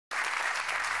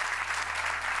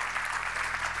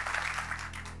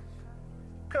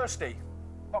Kirsty,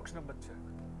 box number 2.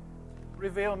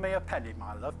 Reveal me a penny,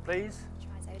 my love, please.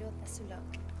 Try to best of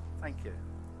luck. Thank you.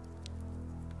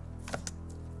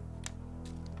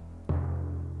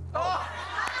 Oh!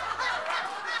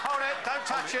 Hold it, don't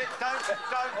touch it, don't.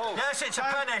 Oh. Yes, it's a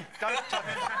penny. Don't touch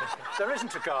it. There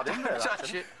isn't a card in there. Touch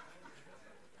actually. it.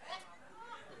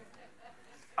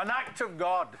 An act of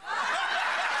God.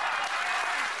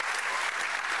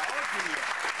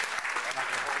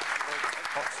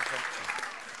 Box is empty.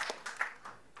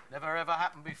 Never ever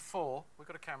happened before. We've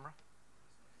got a camera.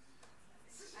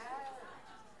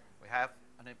 We have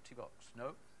an empty box.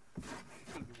 No.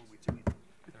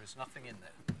 There is nothing in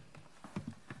there.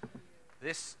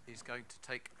 This is going to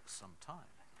take some time.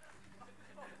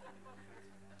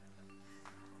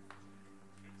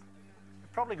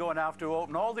 You're probably going to have to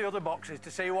open all the other boxes to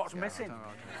see what's missing.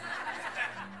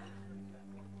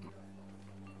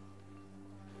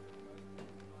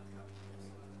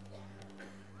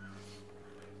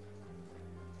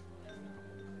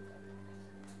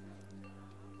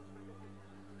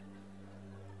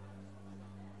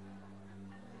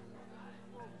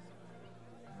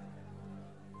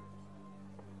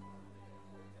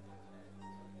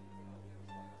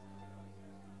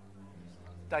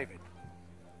 David,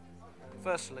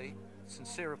 firstly,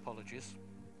 sincere apologies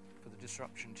for the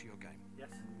disruption to your game. Yes.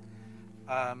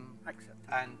 Accept.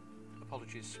 And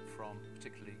apologies from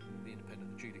particularly the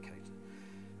independent adjudicator.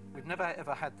 We've never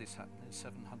ever had this happen in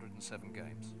 707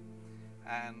 games.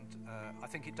 And I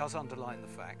think it does underline the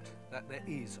fact that there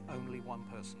is only one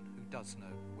person who does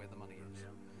know where the money is.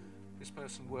 This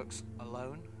person works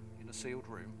alone in a sealed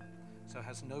room, so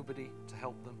has nobody to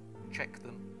help them, check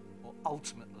them, or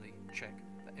ultimately check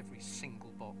that every single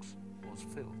box was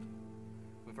filled.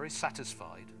 We're very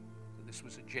satisfied that this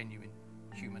was a genuine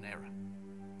human error.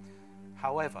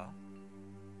 However,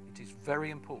 it is very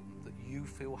important that you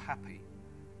feel happy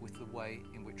with the way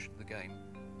in which the game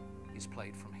is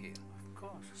played from here. Of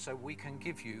course. So we can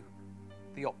give you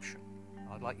the option.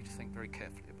 I'd like you to think very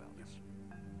carefully about this.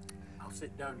 I'll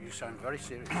sit down. You sound very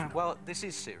serious. Well, this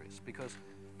is serious because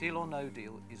Deal or No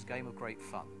Deal is a game of great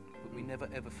fun, but we never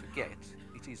ever forget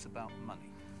it is about money.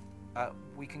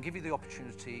 We can give you the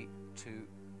opportunity to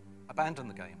abandon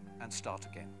the game and start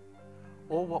again.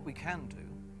 Or what we can do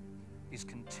is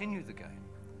continue the game,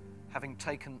 having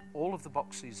taken all of the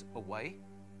boxes away.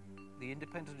 The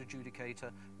independent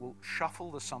adjudicator will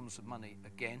shuffle the sums of money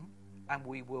again, and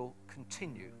we will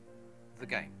continue the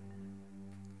game.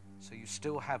 So you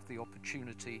still have the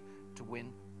opportunity to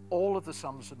win all of the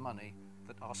sums of money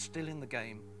that are still in the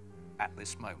game at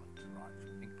this moment, Right.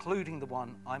 including the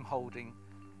one I'm holding,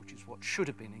 which is what should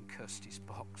have been in Kirsty's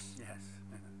box. Yes.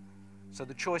 So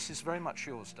the choice is very much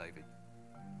yours, David.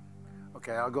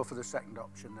 Okay, I'll go for the second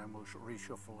option, then we'll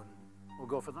reshuffle and we'll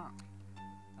go for that.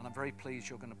 And I'm very pleased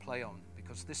you're going to play on,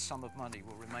 because this sum of money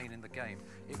will remain in the game.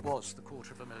 It was the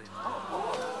 $250,000.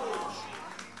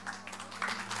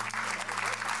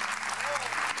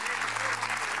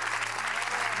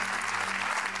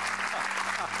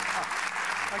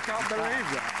 I can't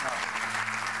believe that. No.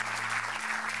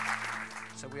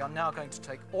 So we are now going to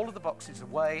take all of the boxes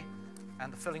away,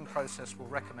 and the filling process will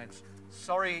recommence.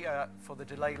 Sorry for the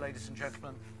delay, ladies and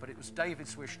gentlemen, but it was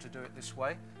David's wish to do it this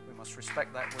way. We must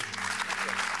respect that wish.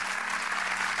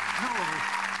 No,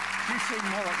 you seem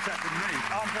more upset than me.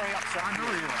 I'm very upset. I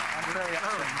know you are. I'm very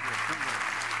upset.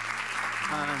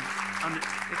 And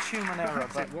It's human error,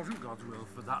 but it wasn't God's will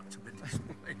for that to be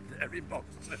displayed there in box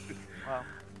 2. well,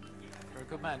 you're a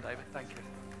good man, David. Thank you.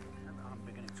 I'm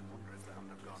beginning to wonder if the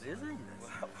hand of God is in this.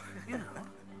 Well, you know.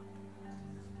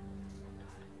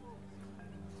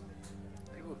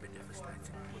 It would be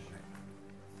devastating, wouldn't it?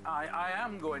 I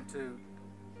am going to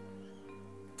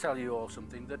tell you all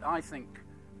something that I think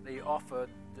the offer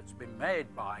that's been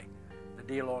made by the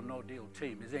Deal or No Deal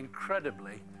team is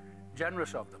incredibly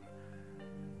generous of them.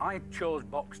 I chose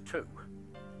box 2,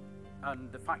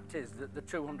 and the fact is that the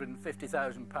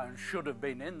 £250,000 should have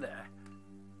been in there.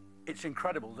 It's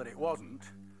incredible that it wasn't,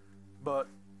 but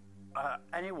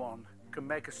anyone can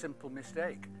make a simple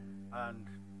mistake, and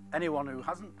anyone who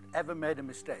hasn't ever made a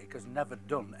mistake has never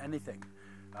done anything.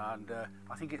 And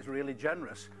I think it's really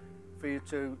generous for you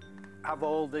to have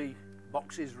all the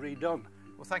boxes redone.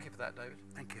 Well, thank you for that, David.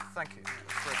 Thank you. Thank you.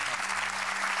 That's very kind.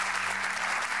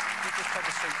 You just have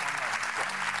a seat one moment.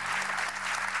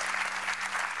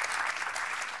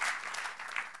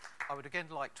 I would again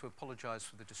like to apologise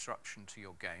for the disruption to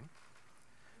your game.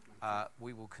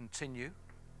 We will continue,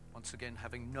 once again,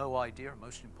 having no idea, and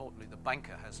most importantly, the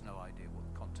banker has no idea what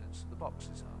the contents of the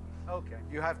boxes are. Okay.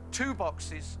 You have 2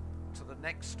 boxes to the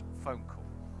next phone call.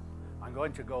 I'm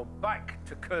going to go back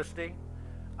to Kirsty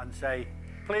and say,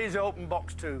 Please open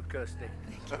box 2, Kirsty.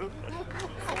 Wow!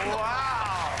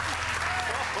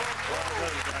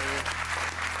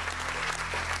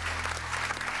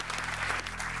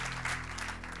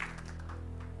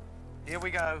 Here we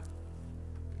go.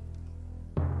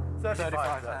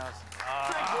 35,000.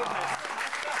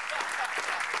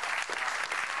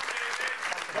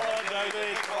 Come on,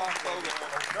 David.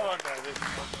 Come on, David.